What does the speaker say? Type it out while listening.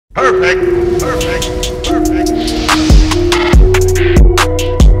Perfect. Perfect. Perfect.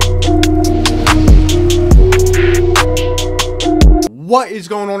 What is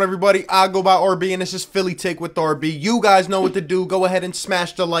going on, everybody? I go by RB, and this is Philly Take with RB. You guys know what to do. Go ahead and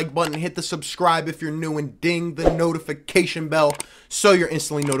smash the like button, hit the subscribe if you're new, and ding the notification bell so you're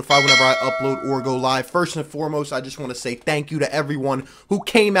instantly notified whenever I upload or go live. First and foremost, I just want to say thank you to everyone who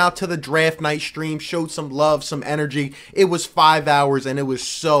came out to the draft night stream, showed some love, some energy. It was 5 hours, and it was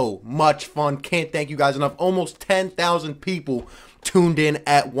so much fun. Can't thank you guys enough. Almost 10,000 people tuned in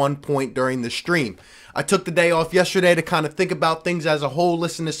at one point during the stream. I took the day off yesterday to kind of think about things as a whole,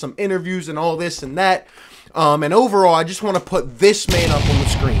 listen to some interviews and all this and that. And overall, I just want to put this man up on the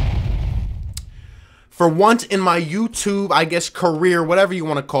screen. For once in my YouTube, I guess, career, whatever you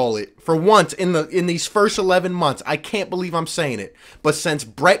want to call it, for once in these first 11 months, I can't believe I'm saying it, but since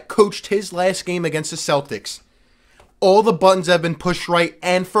Brett coached his last game against the Celtics, all the buttons have been pushed right,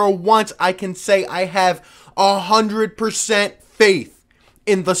 and for once, I can say I have 100% faith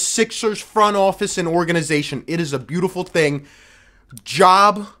in the Sixers front office and organization. It is a beautiful thing.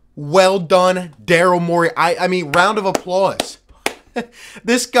 Job well done, Daryl Morey. I mean, round of applause.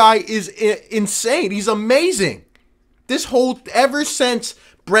 This guy is insane. He's amazing. Ever since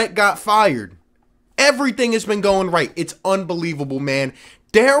Brett got fired, everything has been going right. It's unbelievable, man.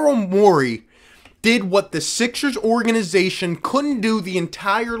 Daryl Morey did what the Sixers organization couldn't do the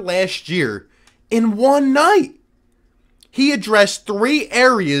entire last year in one night. He addressed 3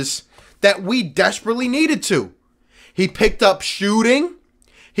 areas that we desperately needed to. He picked up shooting.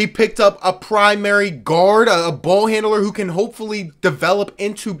 He picked up a primary guard, a ball handler who can hopefully develop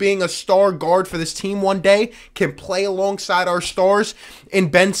into being a star guard for this team one day, can play alongside our stars in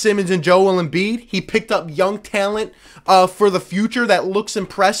Ben Simmons and Joel Embiid. He picked up young talent for the future that looks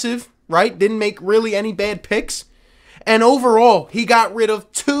impressive, right? Didn't make really any bad picks. And overall, he got rid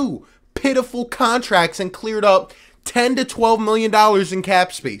of 2 pitiful contracts and cleared up $10 to $12 million in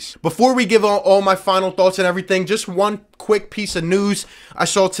cap space. Before we give all my final thoughts and everything, just one quick piece of news. I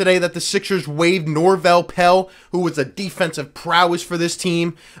saw today that the Sixers waived Norvel Pelle, who was a defensive prowess for this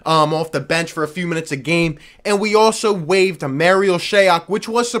team, off the bench for a few minutes a game. And we also waived Marial Shayok, which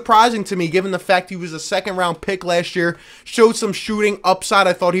was surprising to me given the fact he was a second-round pick last year. Showed some shooting upside.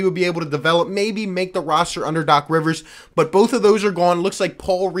 I thought he would be able to develop, maybe make the roster under Doc Rivers. But both of those are gone. Looks like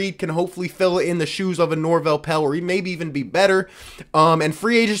Paul Reed can hopefully fill in the shoes of a Norvel Pelle, or he maybe even be better. And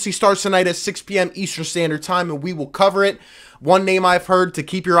free agency starts tonight at 6 p.m. Eastern Standard Time, and we will cover it. One name I've heard to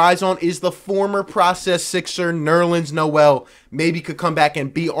keep your eyes on is the former process Sixer, Nerlens Noel. Maybe could come back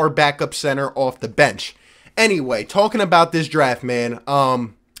and be our backup center off the bench. Anyway, talking about this draft, man.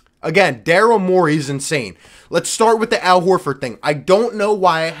 Again, Daryl Morey is insane. Let's start with the Al Horford thing. I don't know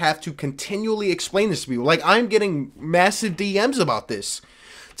why I have to continually explain this to people. Like, I'm getting massive DMs about this,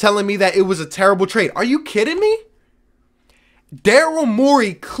 telling me that it was a terrible trade. Are you kidding me? Daryl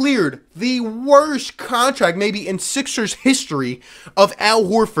Morey cleared the worst contract maybe in Sixers history of Al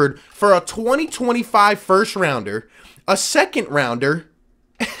Horford for a 2025 first rounder, a second rounder,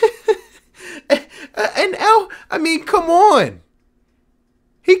 and I mean, come on.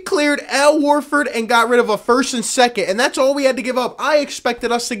 He cleared Al Horford and got rid of a first and second, and that's all we had to give up. I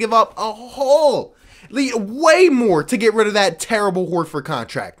expected us to give up a whole way more to get rid of that terrible Horford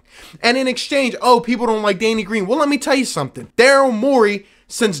contract. And in exchange, oh, people don't like Danny Green. Well, let me tell you something. Daryl Morey,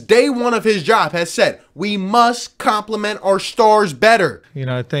 since day one of his job, has said, we must complement our stars better. You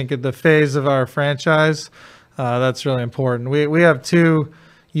know, I think at the phase of our franchise, that's really important. We have 2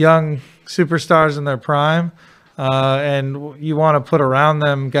 young superstars in their prime, and you want to put around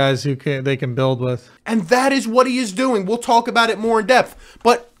them guys who they can build with. And that is what he is doing. We'll talk about it more in depth.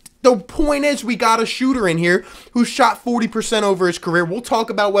 But the point is, we got a shooter in here who shot 40% over his career. We'll talk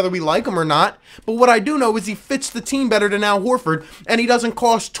about whether we like him or not. But what I do know is he fits the team better than Al Horford, and he doesn't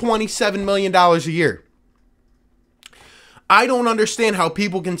cost $27 million a year. I don't understand how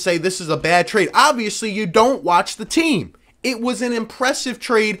people can say this is a bad trade. Obviously, you don't watch the team. It was an impressive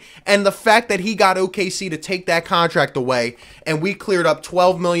trade, and the fact that he got OKC to take that contract away, and we cleared up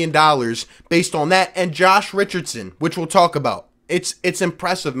 $12 million based on that, and Josh Richardson, which we'll talk about. It's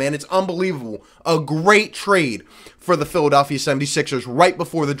impressive, man. It's unbelievable. A great trade for the Philadelphia 76ers right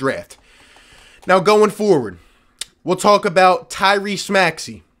before the draft. Now, going forward, we'll talk about Tyrese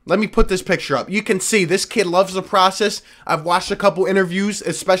Maxey. Let me put this picture up. You can see this kid loves the process. I've watched a couple interviews,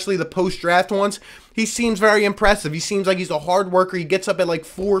 especially the post-draft ones. He seems very impressive. He seems like he's a hard worker. He gets up at like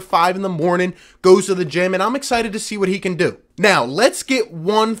 4 or 5 in the morning, goes to the gym, and I'm excited to see what he can do. Now, let's get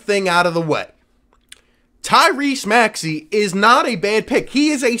one thing out of the way. Tyrese Maxey is not a bad pick.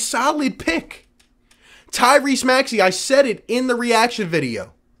 He is a solid pick. Tyrese Maxey, I said it in the reaction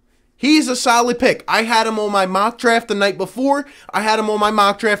video. He's a solid pick. I had him on my mock draft the night before. I had him on my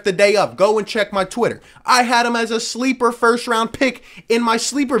mock draft the day of. Go and check my Twitter. I had him as a sleeper first round pick in my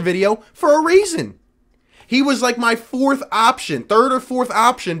sleeper video for a reason. He was like my fourth option, third or fourth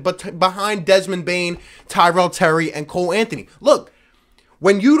option, but behind Desmond Bane, Tyrell Terry, and Cole Anthony. Look,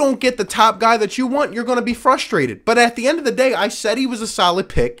 when you don't get the top guy that you want, you're going to be frustrated. But at the end of the day, I said he was a solid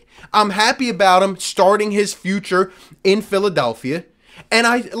pick. I'm happy about him starting his future in Philadelphia.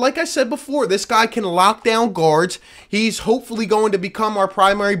 And like I said before, this guy can lock down guards. He's hopefully going to become our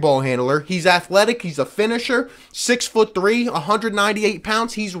primary ball handler. He's athletic. He's a finisher. 6'3", 198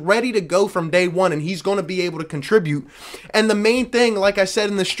 pounds. He's ready to go from day one, and he's going to be able to contribute. And the main thing, like I said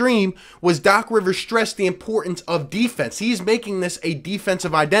in the stream, was Doc Rivers stressed the importance of defense. He's making this a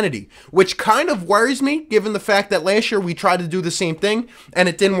defensive identity, which kind of worries me, given the fact that last year we tried to do the same thing, and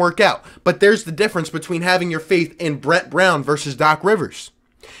it didn't work out. But there's the difference between having your faith in Brett Brown versus Doc Rivers.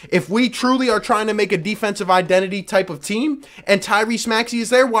 If we truly are trying to make a defensive identity type of team and Tyrese Maxey is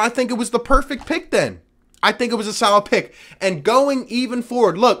there, well, I think it was the perfect pick then. I think it was a solid pick. And going even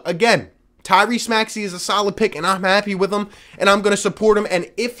forward, look, again, Tyrese Maxey is a solid pick, and I'm happy with him, and I'm going to support him. And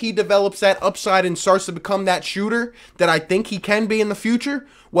if he develops that upside and starts to become that shooter that I think he can be in the future,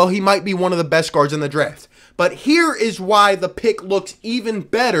 well, he might be one of the best guards in the draft. But here is why the pick looks even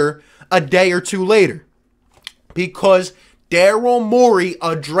better a day or two later. Because Daryl Morey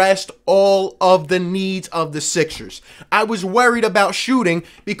addressed all of the needs of the Sixers. I was worried about shooting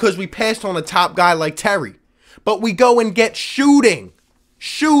because we passed on a top guy like Terry. But we go and get shooting.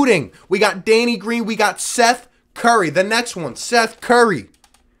 Shooting. We got Danny Green. We got Seth Curry. The next one, Seth Curry.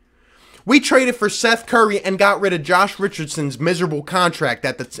 We traded for Seth Curry and got rid of Josh Richardson's miserable contract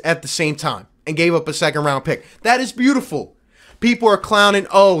at the same time and gave up a second-round pick. That is beautiful. People are clowning,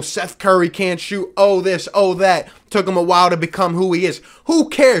 oh, Seth Curry can't shoot, oh this, oh that. Took him a while to become who he is. Who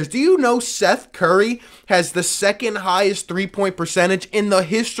cares? Do you know Seth Curry has the second highest three-point percentage in the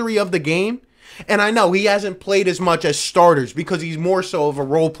history of the game? And I know he hasn't played as much as starters because he's more so of a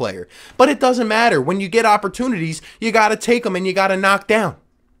role player. But it doesn't matter. When you get opportunities, you got to take them and you got to knock down.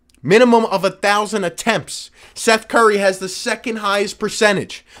 Minimum of 1,000 attempts. Seth Curry has the second highest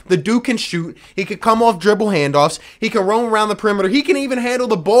percentage. The dude can shoot. He can come off dribble handoffs. He can roam around the perimeter. He can even handle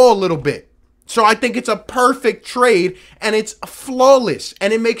the ball a little bit. So I think it's a perfect trade, and it's flawless,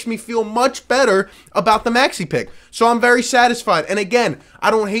 and it makes me feel much better about the Maxey pick. So I'm very satisfied. And again,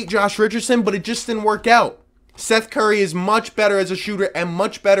 I don't hate Josh Richardson, but it just didn't work out. Seth Curry is much better as a shooter and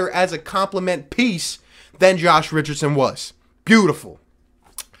much better as a complement piece than Josh Richardson was. Beautiful.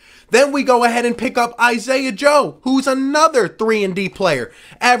 Then we go ahead and pick up Isaiah Joe, who's another 3-and-D player.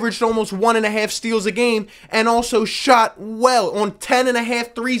 Averaged almost 1.5 steals a game and also shot well on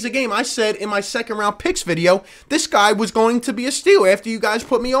 10.5 threes a game. I said in my second round picks video, this guy was going to be a steal after you guys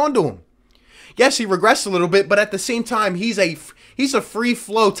put me onto him. Yes, he regressed a little bit, but at the same time, he's a free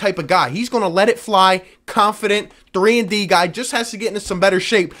flow type of guy. He's going to let it fly, confident, 3-and-D guy, just has to get into some better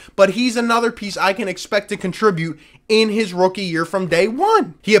shape, but he's another piece I can expect to contribute in his rookie year from day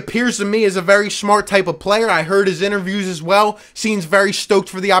one. He appears to me as a very smart type of player. I heard his interviews as well. Seems very stoked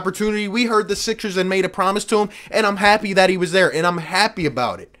for the opportunity. We heard the Sixers had made a promise to him, and I'm happy that he was there, and I'm happy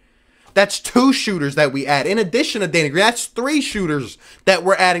about it. That's 2 shooters that we add. In addition to Danny Green, that's 3 shooters that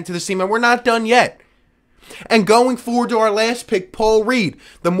we're adding to the team, and we're not done yet. And going forward to our last pick, Paul Reed.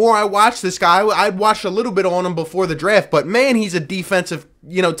 The more I watch this guy, I'd watched a little bit on him before the draft, but man, he's a defensive,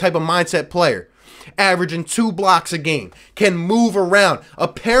 type of mindset player. Averaging 2 blocks a game, can move around,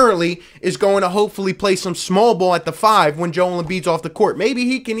 apparently is going to hopefully play some small ball at the 5 when Joel Embiid's off the court. Maybe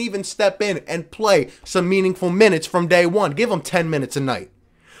he can even step in and play some meaningful minutes from day one. Give him 10 minutes a night.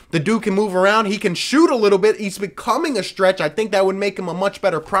 The dude can move around. He can shoot a little bit. He's becoming a stretch. I think that would make him a much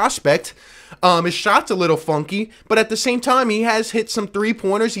better prospect. His shot's a little funky, but at the same time, he has hit some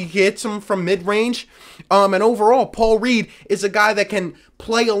 3-pointers. He hits them from mid-range. And overall, Paul Reed is a guy that can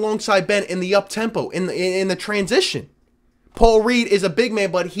play alongside Ben in the up-tempo, in the transition. Paul Reed is a big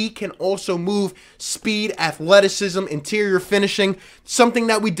man, but he can also move, speed, athleticism, interior finishing, something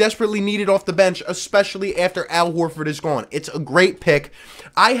that we desperately needed off the bench, especially after Al Horford is gone. It's a great pick.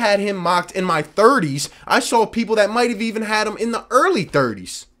 I had him mocked in my 30s. I saw people that might have even had him in the early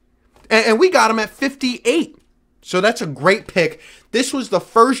 30s. And we got him at 58. So that's a great pick. This was the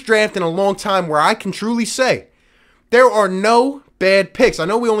first draft in a long time where I can truly say there are no bad picks. I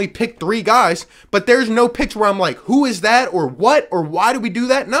know we only picked 3 guys, but there's no picks where I'm like, who is that or what or why did we do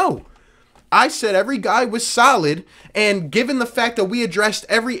that? No. I said every guy was solid, and given the fact that we addressed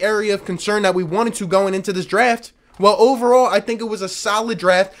every area of concern that we wanted to going into this draft, well, overall, I think it was a solid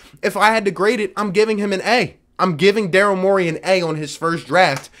draft. If I had to grade it, I'm giving him an A. I'm giving Daryl Morey an A on his first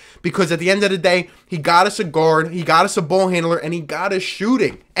draft because at the end of the day, he got us a guard, he got us a ball handler, and he got us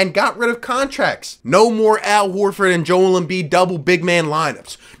shooting and got rid of contracts. No more Al Horford and Joel Embiid double big man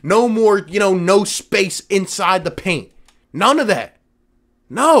lineups. No more, no space inside the paint. None of that.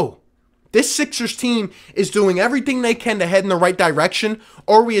 No. This Sixers team is doing everything they can to head in the right direction.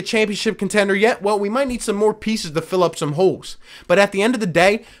 Are we a championship contender yet? Well, we might need some more pieces to fill up some holes. But at the end of the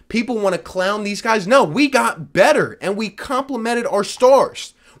day, people want to clown these guys. No, we got better and we complimented our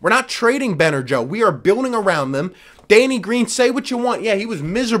stars. We're not trading Ben or Joe. We are building around them. Danny Green, say what you want. Yeah, he was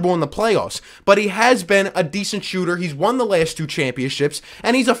miserable in the playoffs, but he has been a decent shooter. He's won the last 2 championships,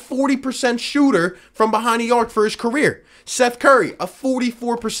 and he's a 40% shooter from behind the arc for his career. Seth Curry, a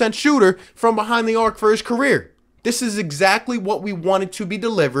 44% shooter from behind the arc for his career. This is exactly what we wanted to be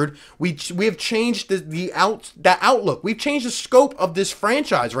delivered. We have changed the outlook. We've changed the scope of this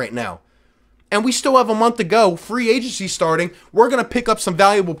franchise right now. And we still have a month to go. Free agency starting. We're going to pick up some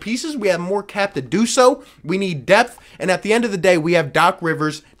valuable pieces. We have more cap to do so. We need depth. And at the end of the day, we have Doc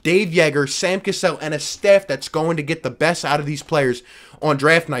Rivers, Dave Yeager, Sam Cassell, and a staff that's going to get the best out of these players on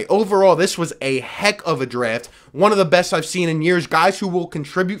draft night. Overall, this was a heck of a draft. One of the best I've seen in years. Guys who will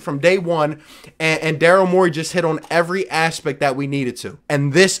contribute from day one. And Daryl Morey just hit on every aspect that we needed to.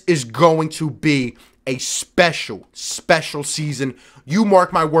 And this is going to be a special season. You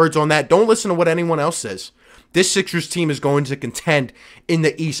mark my words on that. Don't listen to what anyone else says. This Sixers team is going to contend in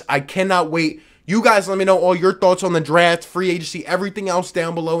the East. I cannot wait. You guys let me know all your thoughts on the draft, free agency, everything else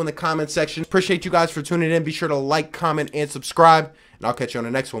down below in the comment section. Appreciate you guys for tuning in. Be sure to like, comment, and subscribe. And I'll catch you on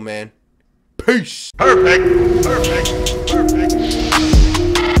the next one, man. Peace. Perfect.